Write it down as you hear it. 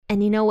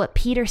And you know what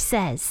Peter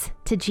says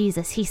to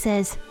Jesus? He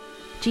says,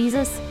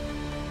 Jesus,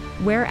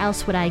 where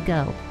else would I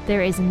go?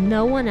 There is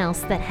no one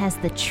else that has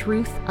the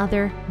truth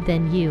other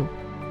than you.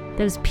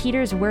 Those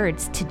Peter's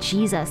words to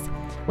Jesus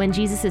when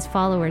Jesus'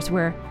 followers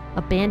were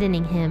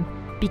abandoning him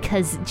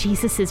because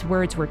Jesus'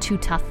 words were too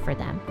tough for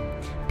them.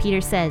 Peter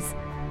says,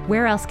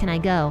 where else can I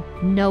go?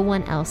 No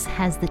one else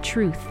has the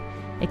truth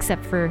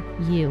except for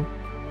you.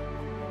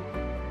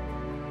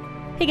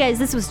 Hey guys,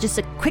 this was just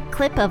a quick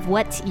clip of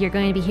what you're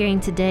going to be hearing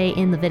today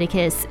in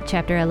Leviticus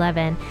chapter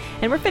 11.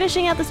 And we're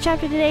finishing out this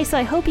chapter today, so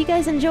I hope you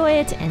guys enjoy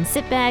it and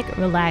sit back,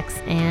 relax,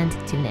 and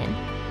tune in.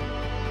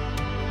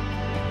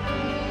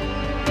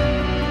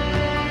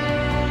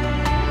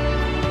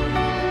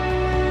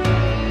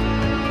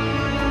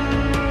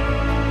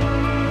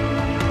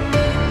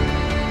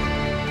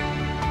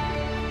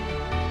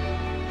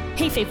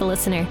 Hey, faithful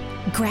listener,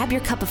 grab your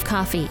cup of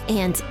coffee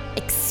and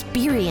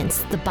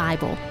experience the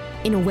Bible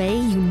in a way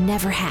you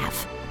never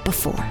have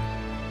before.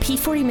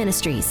 P40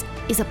 Ministries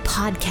is a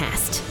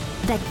podcast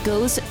that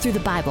goes through the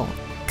Bible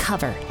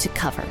cover to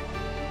cover.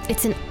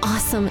 It's an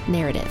awesome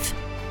narrative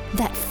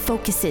that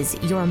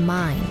focuses your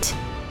mind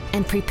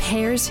and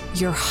prepares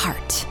your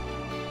heart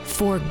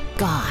for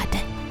God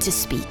to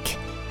speak.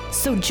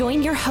 So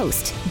join your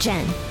host,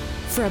 Jen,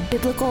 for a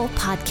biblical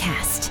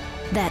podcast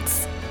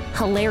that's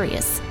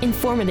hilarious,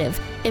 informative,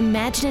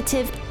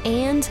 imaginative,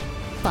 and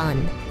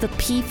fun. The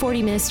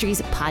P40 Ministries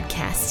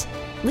podcast.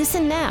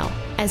 Listen now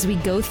as we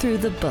go through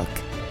the book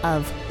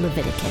of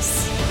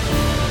Leviticus.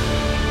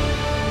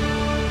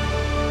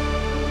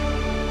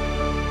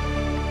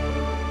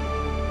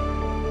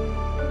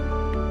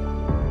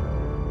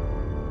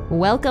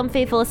 Welcome,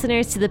 faithful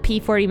listeners, to the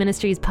P40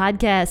 Ministries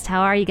podcast.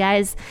 How are you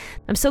guys?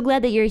 I'm so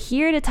glad that you're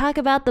here to talk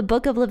about the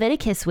book of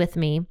Leviticus with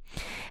me. And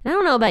I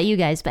don't know about you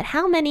guys, but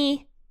how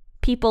many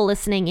people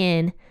listening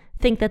in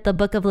think that the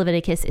book of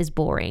Leviticus is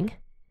boring?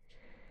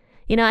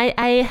 You know,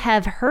 I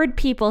have heard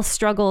people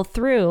struggle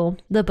through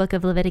the book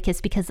of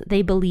Leviticus because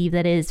they believe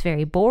that it is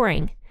very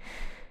boring.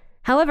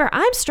 However,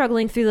 I'm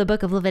struggling through the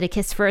book of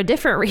Leviticus for a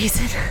different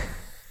reason.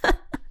 I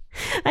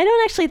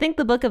don't actually think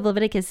the book of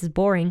Leviticus is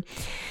boring,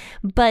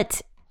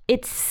 but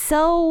it's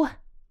so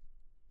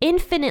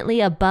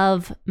infinitely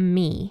above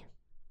me.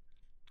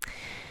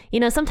 You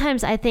know,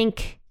 sometimes I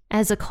think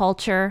as a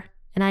culture,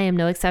 and I am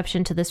no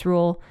exception to this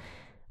rule,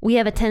 we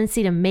have a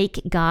tendency to make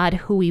God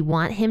who we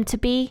want him to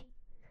be.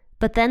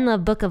 But then the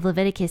book of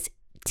Leviticus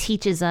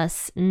teaches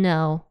us,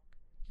 no,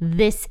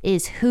 this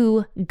is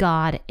who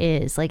God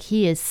is. Like,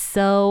 he is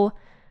so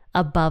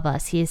above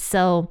us. He is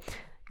so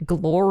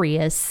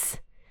glorious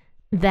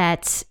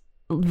that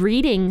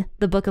reading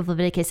the book of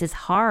Leviticus is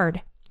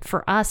hard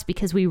for us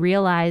because we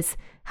realize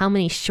how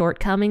many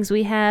shortcomings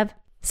we have.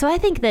 So I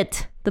think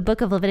that the book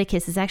of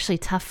Leviticus is actually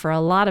tough for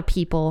a lot of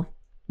people,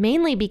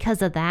 mainly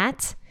because of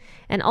that.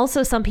 And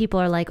also some people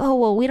are like, oh,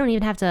 well, we don't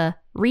even have to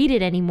read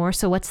it anymore,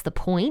 so what's the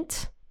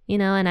point? You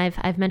know, and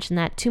I've mentioned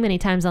that too many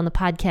times on the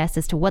podcast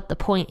as to what the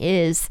point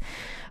is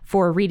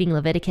for reading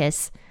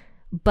Leviticus.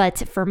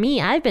 But for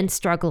me, I've been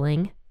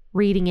struggling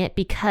reading it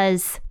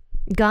because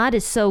God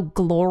is so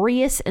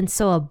glorious and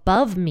so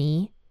above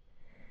me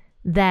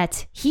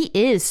that he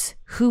is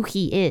who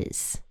he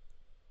is.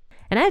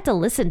 And I have to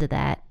listen to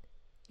that,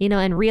 you know,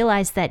 and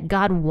realize that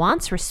God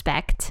wants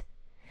respect.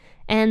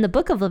 And the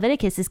book of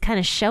Leviticus is kind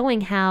of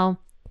showing how,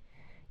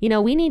 you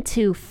know, we need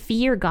to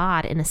fear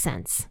God in a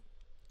sense.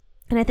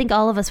 And I think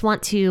all of us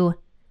want to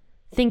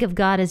think of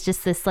God as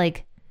just this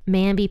like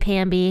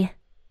mamby-pamby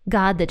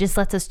God that just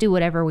lets us do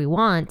whatever we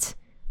want.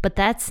 But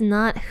that's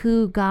not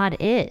who God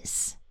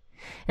is.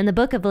 And the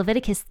book of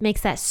Leviticus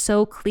makes that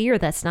so clear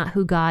that's not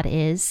who God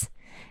is.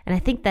 And I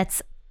think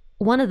that's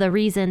one of the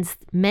reasons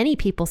many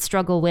people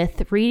struggle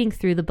with reading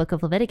through the book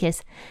of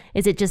Leviticus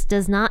is it just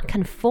does not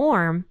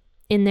conform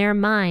in their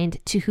mind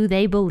to who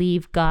they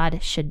believe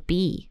God should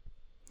be.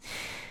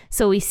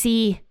 So we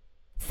see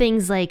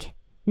things like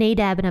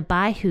Nadab and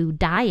Abihu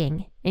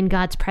dying in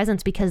God's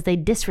presence because they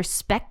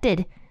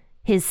disrespected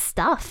his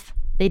stuff.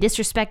 They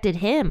disrespected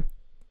him.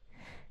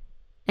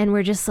 And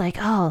we're just like,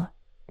 oh,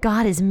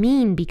 God is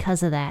mean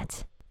because of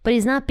that. But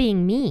he's not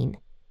being mean.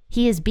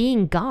 He is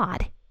being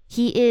God.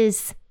 He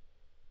is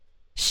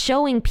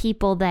showing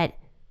people that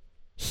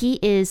he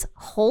is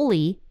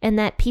holy and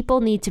that people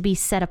need to be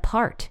set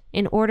apart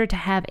in order to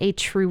have a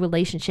true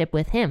relationship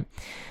with him.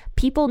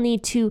 People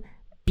need to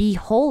be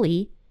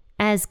holy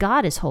as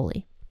God is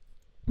holy.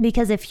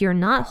 Because if you're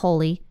not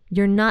holy,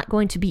 you're not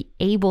going to be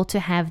able to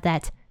have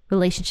that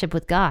relationship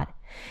with God.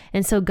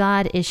 And so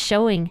God is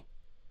showing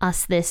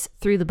us this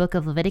through the book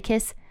of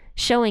Leviticus,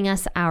 showing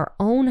us our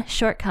own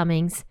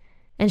shortcomings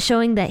and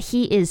showing that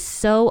he is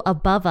so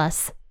above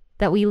us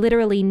that we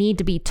literally need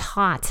to be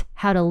taught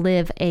how to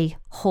live a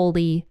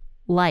holy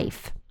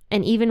life.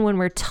 And even when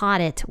we're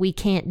taught it, we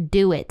can't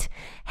do it.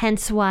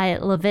 Hence why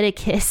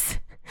Leviticus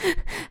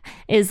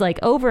is like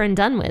over and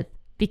done with,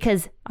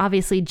 because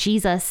obviously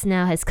Jesus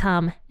now has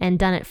come and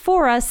done it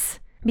for us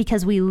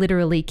because we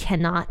literally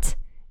cannot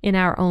in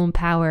our own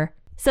power.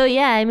 So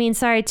yeah, I mean,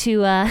 sorry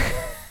to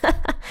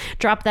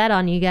Drop that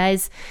on you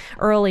guys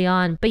early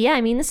on. But yeah,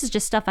 I mean, this is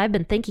just stuff I've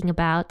been thinking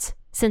about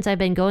since I've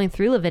been going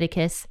through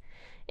Leviticus,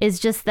 is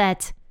just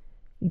that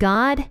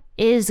God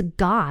is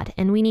God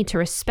and we need to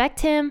respect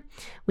him.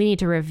 We need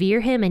to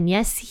revere him. And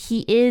yes,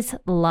 he is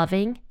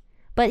loving,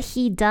 but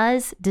he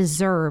does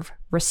deserve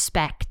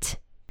respect.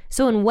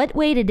 So in what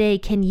way today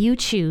can you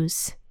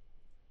choose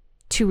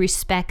to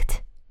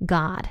respect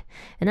God?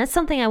 And that's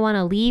something I want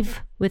to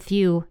leave with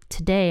you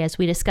today as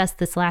we discuss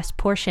this last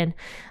portion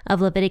of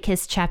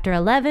Leviticus chapter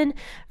 11,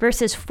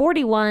 verses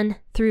 41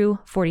 through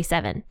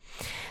 47.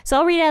 So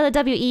I'll read out of the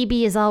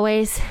WEB as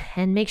always,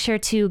 and make sure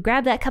to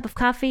grab that cup of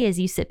coffee as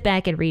you sit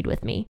back and read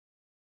with me.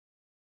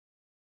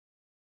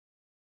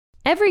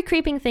 Every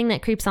creeping thing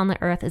that creeps on the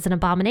earth is an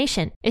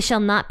abomination. It shall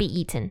not be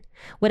eaten.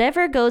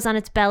 Whatever goes on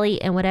its belly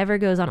and whatever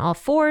goes on all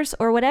fours,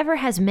 or whatever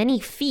has many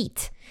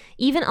feet,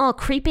 even all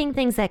creeping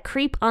things that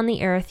creep on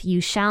the earth,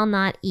 you shall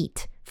not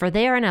eat, for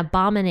they are an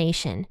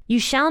abomination. You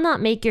shall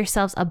not make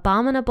yourselves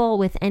abominable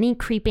with any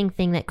creeping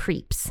thing that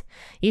creeps.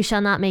 You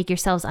shall not make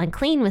yourselves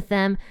unclean with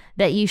them,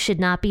 that you should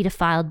not be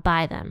defiled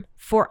by them.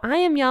 For I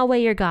am Yahweh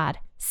your God.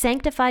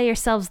 Sanctify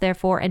yourselves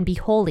therefore and be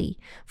holy,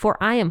 for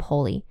I am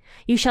holy.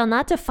 You shall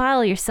not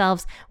defile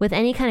yourselves with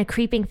any kind of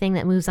creeping thing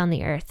that moves on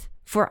the earth.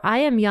 For I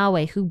am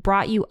Yahweh who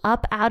brought you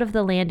up out of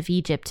the land of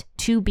Egypt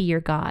to be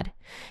your God.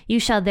 You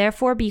shall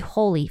therefore be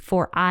holy,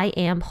 for I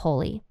am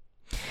holy.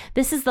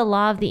 This is the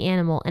law of the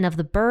animal and of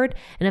the bird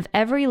and of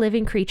every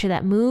living creature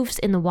that moves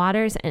in the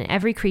waters and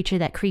every creature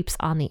that creeps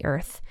on the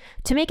earth,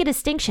 to make a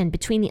distinction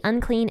between the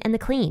unclean and the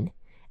clean,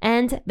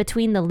 and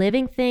between the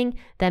living thing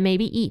that may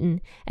be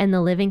eaten and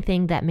the living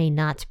thing that may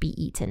not be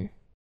eaten.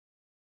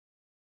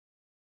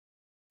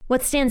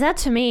 What stands out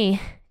to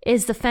me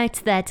is the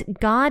fact that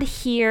God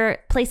here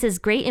places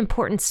great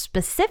importance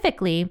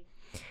specifically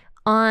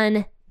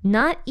on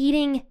not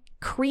eating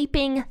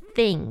creeping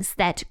things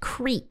that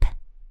creep.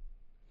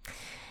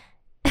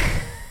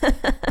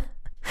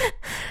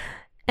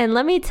 And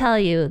let me tell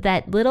you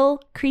that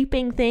little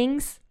creeping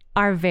things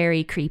are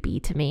very creepy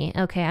to me.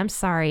 Okay, I'm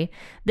sorry.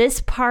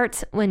 This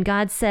part when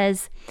God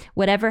says,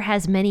 whatever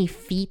has many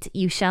feet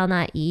you shall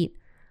not eat.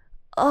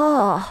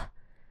 Oh,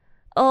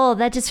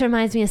 that just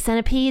reminds me of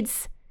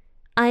centipedes.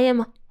 I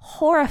am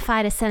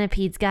horrified of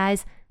centipedes,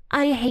 guys.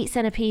 I hate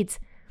centipedes.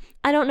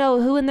 I don't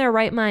know who in their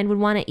right mind would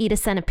want to eat a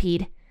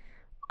centipede.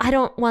 I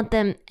don't want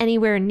them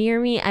anywhere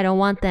near me. I don't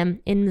want them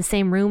in the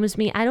same room as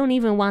me. I don't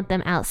even want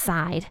them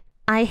outside.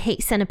 I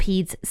hate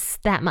centipedes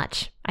that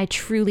much. I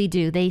truly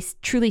do. They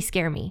truly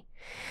scare me.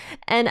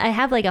 And I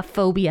have like a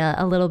phobia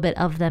a little bit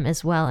of them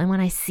as well. And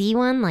when I see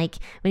one, like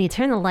when you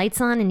turn the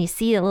lights on and you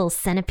see a little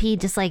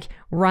centipede just like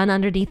run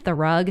underneath the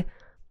rug,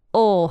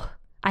 oh,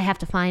 I have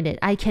to find it.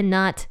 I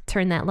cannot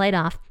turn that light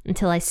off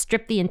until I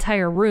strip the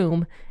entire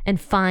room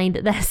and find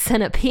that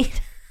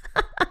centipede.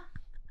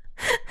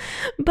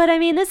 But I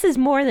mean, this is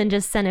more than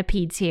just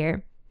centipedes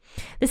here.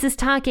 This is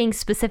talking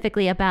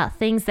specifically about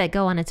things that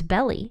go on its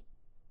belly.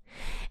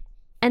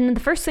 And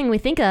the first thing we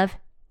think of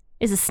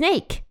is a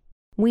snake.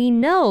 We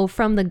know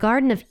from the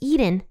Garden of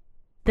Eden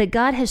that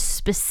God has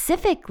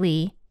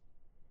specifically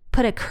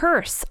put a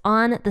curse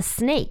on the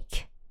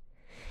snake.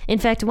 In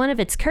fact, one of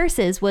its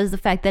curses was the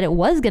fact that it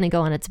was going to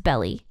go on its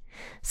belly.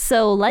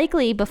 So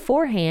likely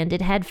beforehand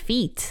it had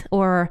feet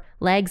or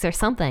legs or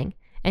something,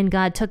 and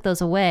God took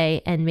those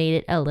away and made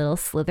it a little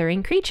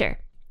slithering creature.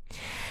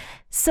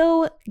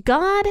 So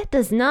God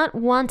does not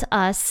want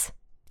us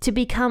to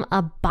become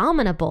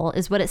abominable,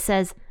 is what it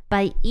says,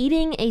 by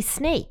eating a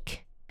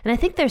snake. And I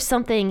think there's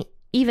something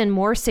even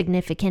more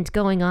significant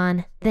going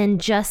on than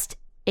just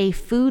a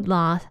food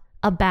law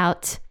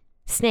about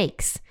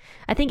snakes.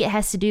 I think it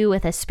has to do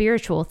with a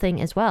spiritual thing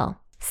as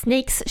well.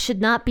 Snakes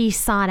should not be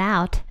sought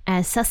out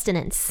as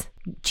sustenance.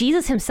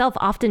 Jesus himself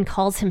often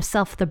calls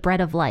himself the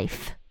bread of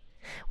life.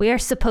 We are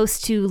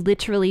supposed to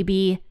literally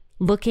be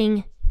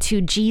looking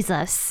to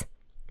Jesus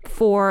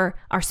for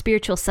our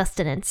spiritual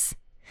sustenance.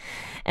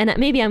 And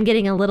maybe I'm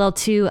getting a little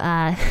too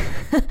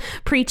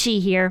preachy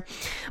here,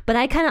 but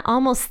I kind of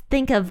almost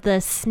think of the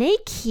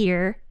snake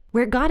here,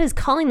 where God is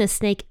calling the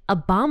snake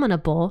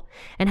abominable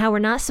and how we're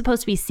not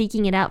supposed to be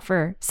seeking it out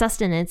for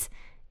sustenance,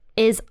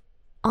 is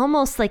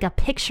almost like a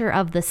picture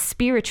of the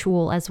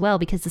spiritual as well,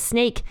 because the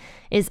snake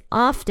is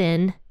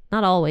often,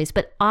 not always,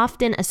 but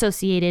often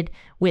associated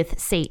with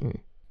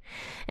Satan.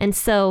 And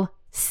so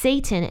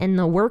Satan and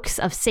the works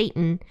of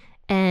Satan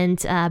and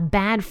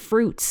bad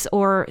fruits,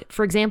 or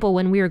for example,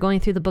 when we were going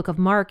through the book of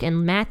Mark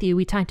and Matthew,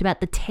 we talked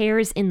about the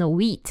tares in the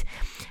wheat,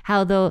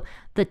 how the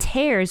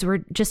tares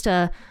were just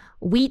a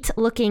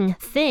wheat-looking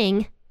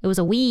thing. It was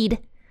a weed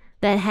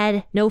that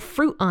had no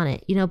fruit on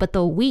it, but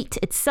the wheat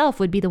itself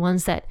would be the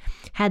ones that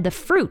had the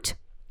fruit.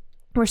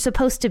 We're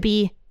supposed to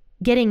be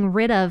getting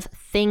rid of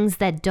things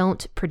that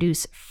don't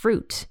produce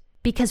fruit,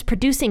 because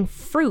producing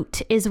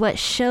fruit is what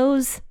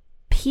shows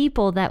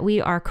people that we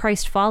are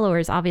Christ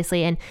followers,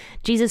 obviously, and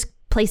Jesus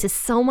places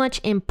so much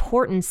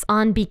importance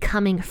on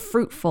becoming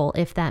fruitful,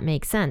 if that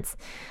makes sense.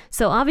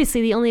 So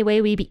obviously the only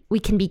way we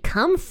can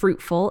become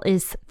fruitful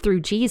is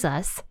through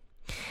Jesus.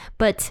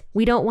 But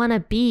we don't want to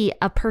be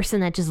a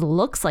person that just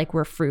looks like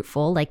we're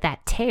fruitful, like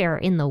that tare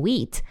in the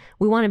wheat.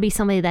 We want to be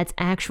somebody that's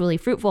actually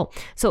fruitful.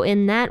 So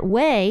in that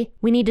way,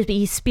 we need to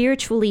be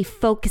spiritually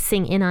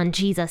focusing in on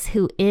Jesus,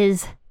 who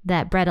is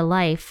that bread of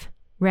life,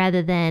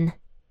 rather than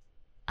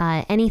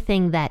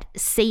anything that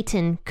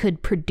Satan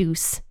could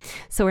produce.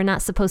 So we're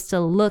not supposed to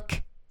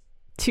look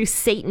to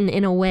Satan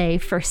in a way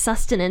for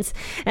sustenance.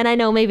 And I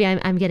know maybe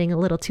I'm getting a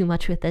little too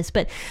much with this,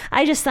 but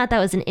I just thought that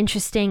was an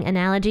interesting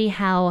analogy,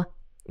 how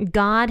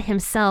God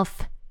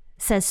himself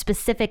says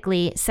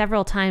specifically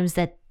several times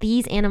that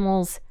these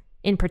animals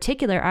in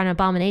particular are an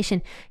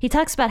abomination. He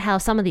talks about how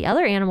some of the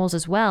other animals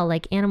as well,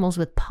 like animals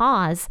with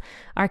paws,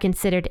 are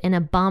considered an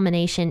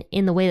abomination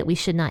in the way that we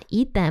should not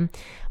eat them.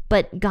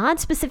 But God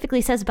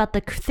specifically says about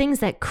the things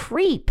that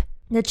creep,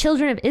 the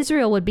children of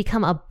Israel would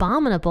become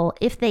abominable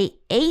if they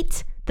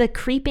ate the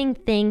creeping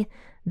thing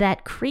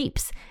that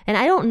creeps. And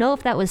I don't know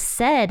if that was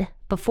said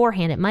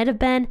beforehand. It might have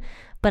been,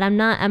 but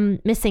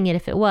I'm missing it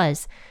if it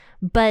was.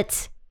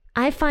 But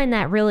I find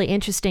that really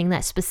interesting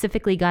that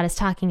specifically God is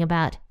talking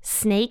about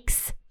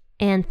snakes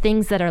and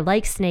things that are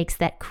like snakes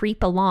that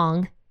creep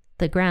along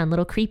the ground,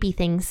 little creepy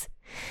things,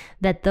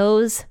 that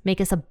those make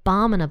us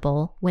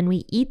abominable when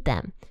we eat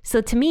them.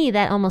 So to me,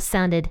 that almost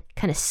sounded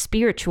kind of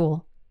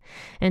spiritual.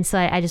 And so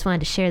I just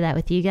wanted to share that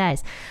with you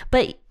guys.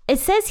 But it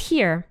says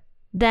here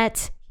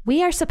that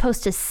we are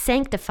supposed to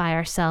sanctify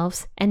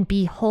ourselves and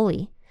be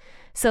holy.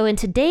 So in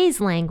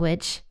today's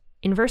language,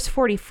 in verse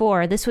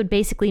 44, this would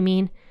basically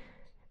mean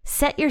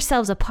set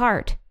yourselves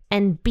apart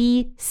and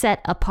be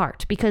set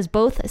apart, because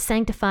both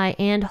sanctify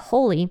and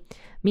holy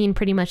mean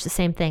pretty much the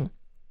same thing.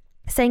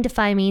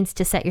 Sanctify means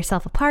to set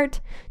yourself apart.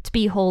 To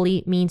be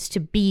holy means to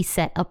be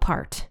set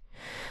apart.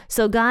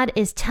 So God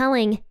is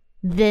telling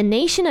the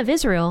nation of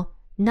Israel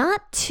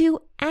not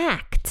to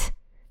act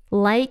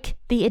like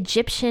the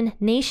Egyptian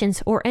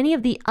nations or any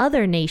of the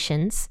other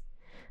nations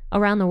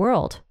around the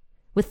world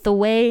with the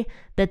way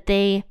that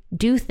they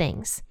do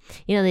things.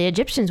 You know, the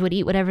Egyptians would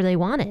eat whatever they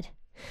wanted.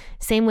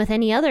 Same with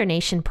any other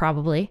nation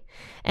probably.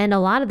 And a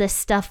lot of this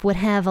stuff would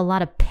have a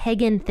lot of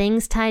pagan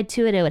things tied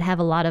to it. It would have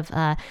a lot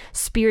of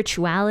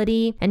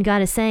spirituality. And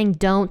God is saying,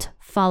 don't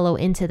follow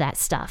into that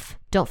stuff.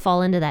 Don't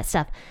fall into that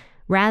stuff.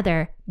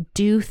 Rather,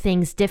 do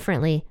things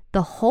differently,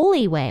 the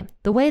holy way,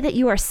 the way that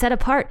you are set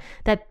apart,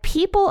 that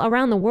people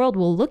around the world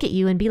will look at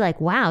you and be like,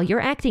 wow,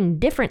 you're acting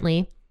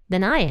differently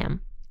than I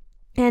am.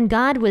 And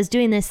God was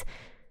doing this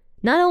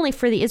not only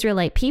for the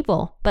Israelite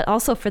people, but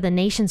also for the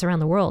nations around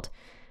the world.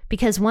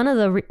 Because one of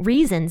the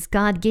reasons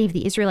God gave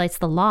the Israelites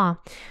the law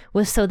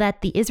was so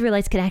that the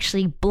Israelites could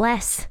actually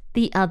bless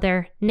the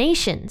other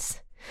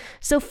nations.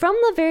 So from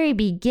the very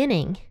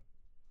beginning,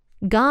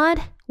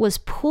 God was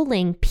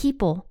pulling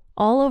people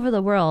all over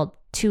the world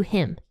to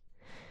him.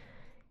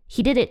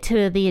 He did it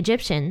to the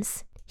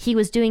Egyptians. He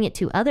was doing it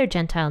to other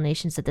Gentile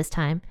nations at this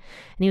time,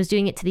 and he was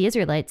doing it to the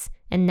Israelites.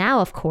 And now,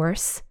 of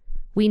course,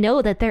 we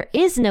know that there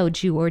is no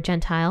Jew or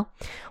Gentile.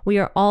 We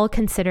are all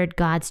considered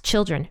God's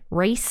children.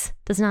 Race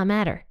does not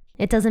matter.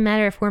 It doesn't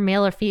matter if we're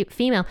male or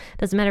female. It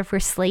doesn't matter if we're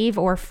slave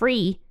or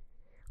free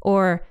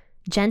or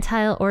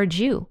Gentile or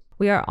Jew.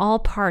 We are all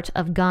part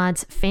of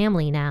God's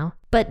family now.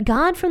 But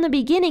God from the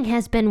beginning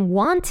has been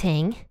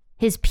wanting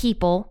his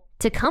people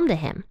to come to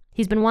him.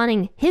 He's been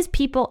wanting his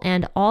people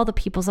and all the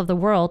peoples of the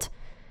world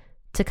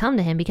to come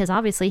to him, because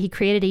obviously he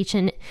created each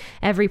and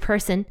every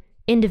person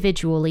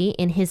individually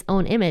in his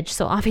own image.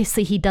 So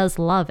obviously he does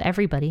love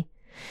everybody.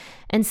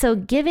 And so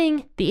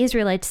giving the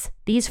Israelites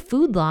these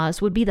food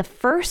laws would be the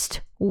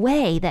first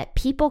way that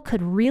people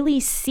could really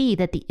see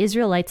that the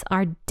Israelites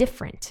are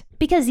different.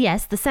 Because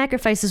yes, the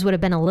sacrifices would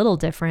have been a little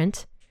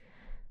different,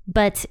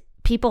 but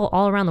people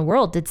all around the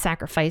world did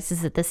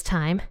sacrifices at this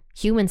time.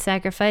 Human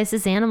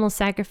sacrifices, animal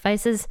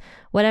sacrifices,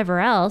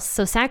 whatever else.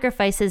 So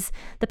sacrifices,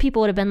 the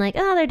people would have been like,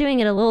 oh, they're doing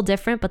it a little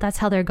different, but that's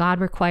how their God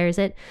requires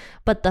it.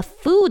 But the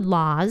food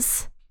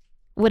laws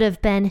would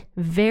have been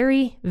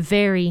very,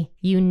 very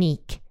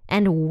unique.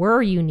 And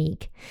were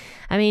unique.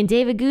 I mean,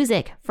 David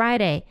Guzik,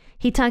 Friday,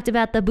 he talked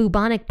about the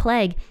bubonic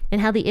plague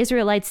and how the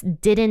Israelites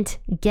didn't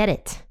get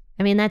it.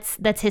 I mean,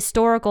 that's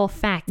historical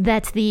fact,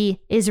 that the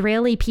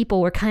Israeli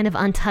people were kind of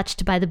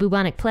untouched by the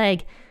bubonic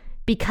plague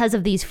because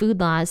of these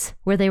food laws,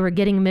 where they were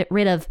getting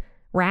rid of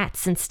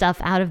rats and stuff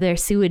out of their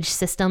sewage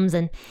systems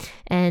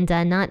and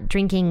not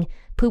drinking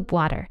poop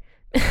water.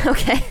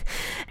 Okay.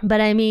 But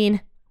I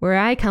mean, where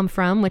I come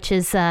from, which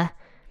is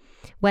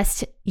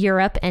West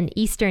Europe and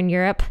Eastern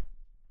Europe,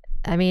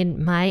 I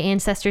mean, my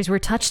ancestors were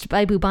touched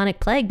by bubonic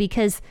plague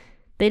because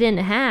they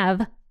didn't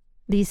have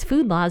these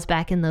food laws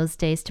back in those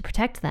days to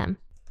protect them.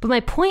 But my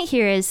point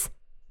here is,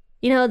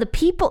 you know,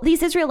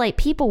 these Israelite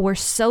people were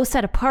so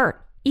set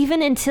apart,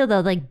 even into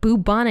the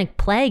bubonic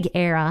plague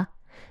era,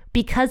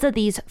 because of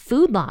these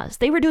food laws.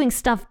 They were doing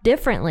stuff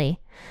differently.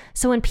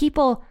 So when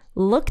people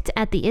looked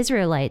at the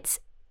Israelites,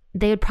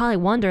 they would probably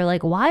wonder,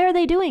 why are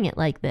they doing it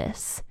like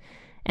this?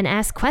 And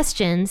ask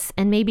questions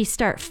and maybe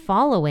start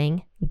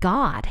following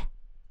God,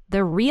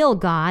 the real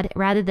God,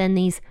 rather than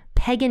these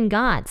pagan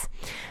gods.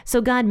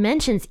 So God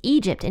mentions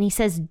Egypt and he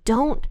says,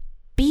 don't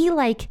Be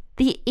like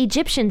the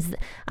Egyptians.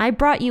 I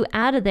brought you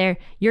out of there.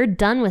 You're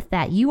done with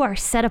that. You are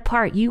set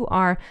apart. You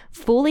are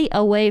fully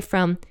away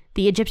from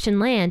the Egyptian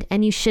land,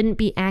 and you shouldn't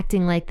be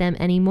acting like them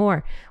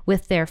anymore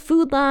with their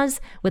food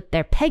laws, with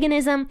their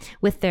paganism,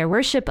 with their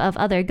worship of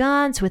other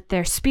gods, with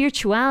their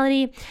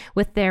spirituality,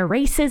 with their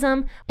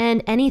racism,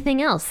 and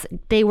anything else.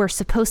 They were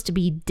supposed to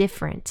be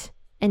different.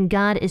 And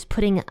God is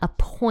putting a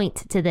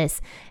point to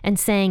this and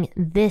saying,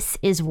 this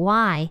is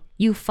why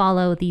you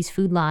follow these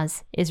food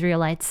laws,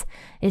 Israelites,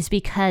 is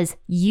because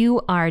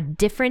you are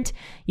different,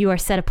 you are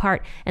set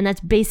apart. And that's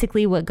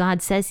basically what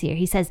God says here.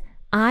 He says,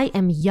 I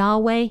am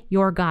Yahweh,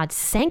 your God.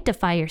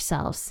 Sanctify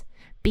yourselves.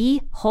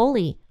 Be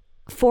holy,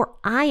 for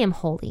I am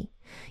holy.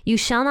 You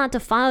shall not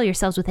defile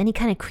yourselves with any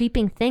kind of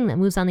creeping thing that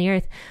moves on the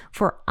earth,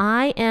 for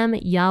I am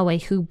Yahweh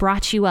who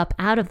brought you up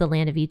out of the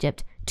land of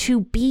Egypt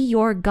to be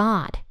your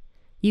God.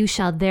 You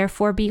shall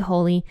therefore be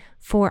holy,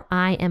 for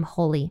I am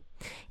holy.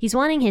 He's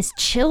wanting his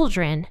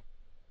children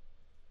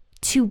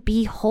to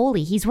be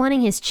holy. He's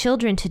wanting his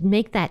children to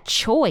make that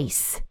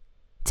choice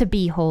to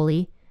be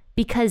holy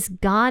because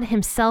God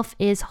himself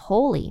is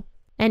holy.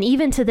 And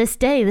even to this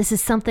day, this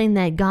is something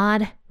that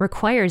God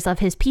requires of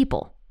his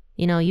people.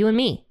 You know, you and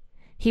me.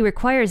 He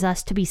requires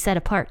us to be set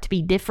apart, to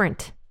be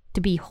different,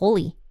 to be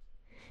holy.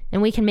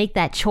 And we can make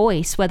that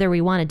choice whether we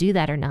want to do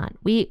that or not.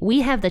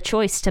 We have the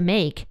choice to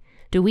make.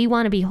 Do we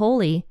want to be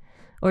holy,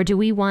 or do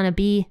we want to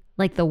be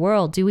like the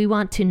world? Do we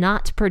want to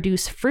not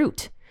produce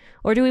fruit,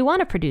 or do we want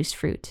to produce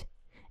fruit?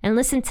 And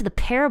listen to the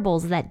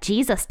parables that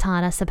Jesus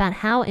taught us about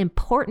how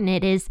important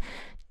it is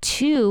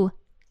to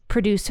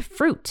produce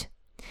fruit.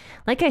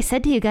 Like I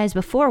said to you guys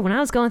before, when I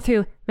was going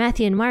through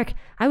Matthew and Mark,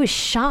 I was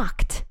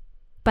shocked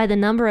by the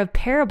number of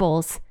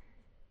parables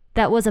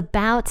that was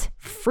about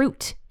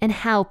fruit and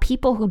how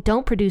people who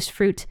don't produce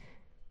fruit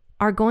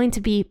are going to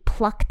be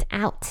plucked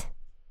out.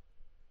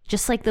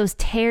 Just like those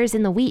tares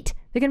in the wheat,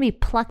 they're going to be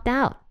plucked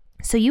out.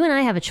 So you and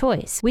I have a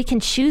choice. We can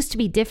choose to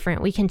be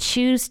different. We can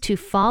choose to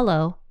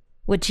follow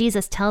what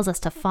Jesus tells us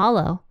to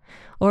follow,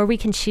 or we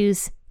can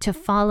choose to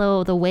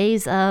follow the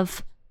ways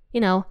of,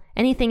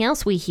 anything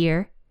else we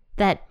hear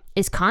that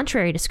is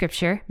contrary to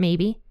Scripture,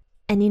 maybe.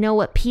 And you know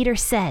what Peter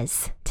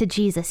says to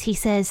Jesus? He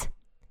says,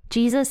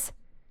 Jesus,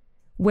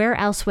 where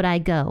else would I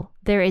go?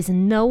 There is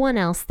no one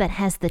else that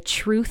has the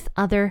truth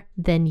other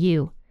than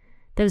you.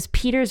 Those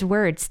Peter's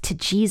words to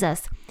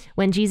Jesus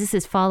when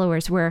Jesus'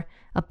 followers were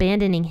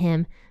abandoning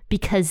him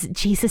because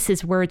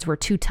Jesus' words were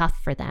too tough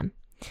for them.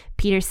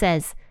 Peter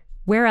says,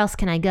 where else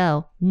can I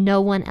go? No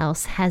one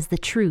else has the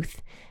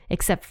truth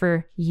except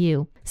for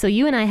you. So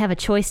you and I have a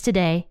choice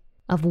today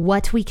of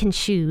what we can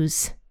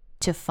choose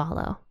to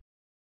follow.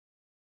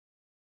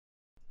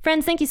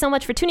 Friends, thank you so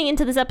much for tuning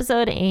into this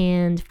episode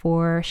and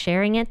for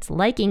sharing it,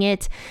 liking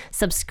it,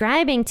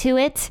 subscribing to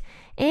it,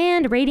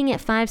 and rating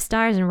it 5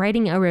 stars and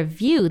writing a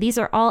review. These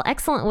are all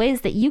excellent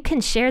ways that you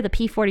can share the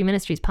P40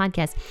 Ministries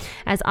podcast.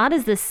 As odd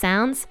as this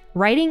sounds,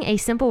 writing a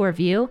simple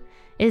review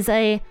is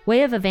a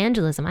way of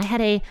evangelism. I had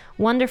a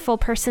wonderful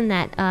person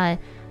that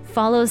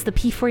follows the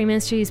P40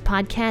 Ministries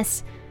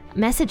podcast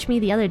message me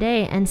the other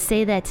day and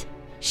say that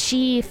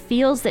she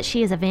feels that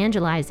she is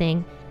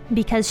evangelizing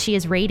because she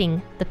is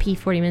rating the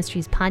P40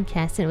 Ministries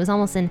podcast, and it was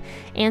almost an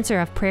answer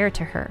of prayer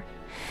to her.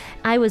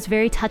 I was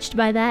very touched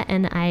by that,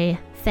 and I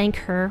thank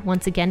her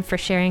once again for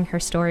sharing her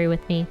story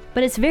with me.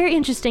 But it's very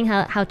interesting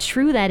how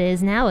true that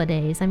is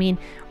nowadays. I mean,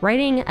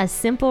 writing a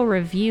simple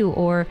review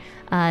or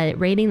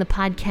rating the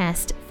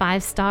podcast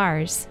 5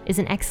 stars is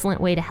an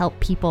excellent way to help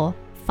people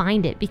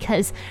find it,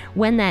 because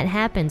when that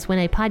happens, when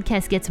a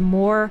podcast gets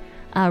more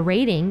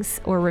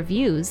ratings or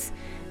reviews,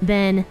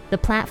 then the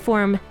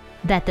platform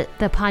that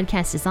the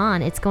podcast is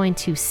on, it's going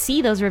to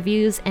see those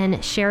reviews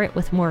and share it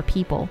with more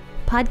people.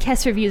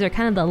 Podcast reviews are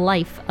kind of the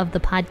life of the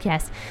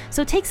podcast.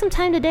 So take some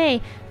time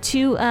today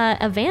to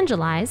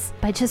evangelize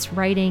by just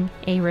writing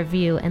a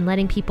review and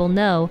letting people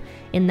know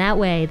in that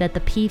way that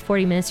the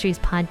P40 Ministries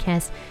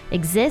podcast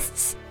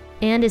exists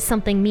and is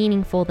something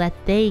meaningful that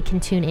they can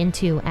tune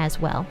into as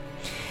well.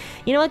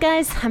 You know what,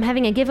 guys? I'm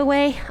having a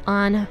giveaway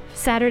on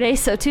Saturday,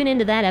 so tune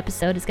into that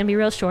episode. It's going to be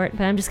real short,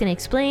 but I'm just going to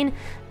explain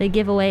the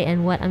giveaway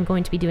and what I'm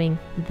going to be doing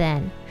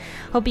then.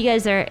 Hope you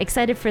guys are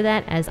excited for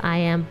that, as I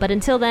am. But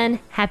until then,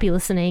 happy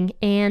listening,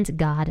 and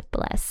God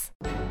bless.